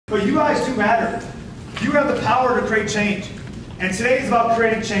But you guys do matter. You have the power to create change. And today is about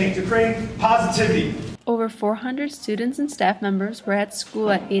creating change, to create positivity. Over 400 students and staff members were at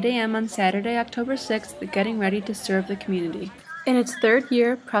school at 8 a.m. on Saturday, October 6th, getting ready to serve the community. In its third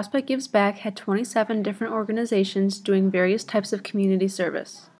year, Prospect Gives Back had 27 different organizations doing various types of community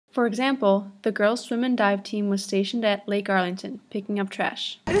service. For example, the girls' swim and dive team was stationed at Lake Arlington, picking up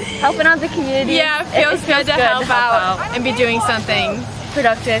trash. Helping out the community. Yeah, it feels good to help out and be doing something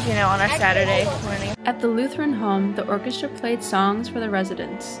productive, on our Saturday morning. At the Lutheran home, the orchestra played songs for the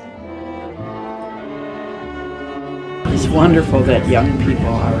residents. It's wonderful that young people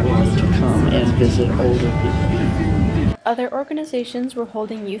are willing to come and visit older people. Other organizations were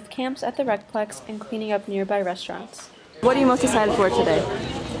holding youth camps at the Recplex and cleaning up nearby restaurants. What are you most excited for today?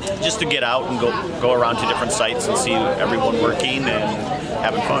 Just to get out and go around to different sites and see everyone working and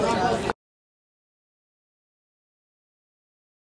having fun.